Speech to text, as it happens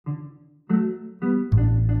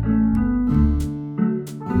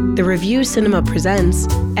The Review Cinema presents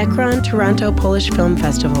Ekran Toronto Polish Film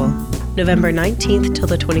Festival, November 19th till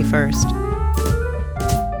the 21st.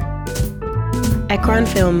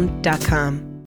 ekranfilm.com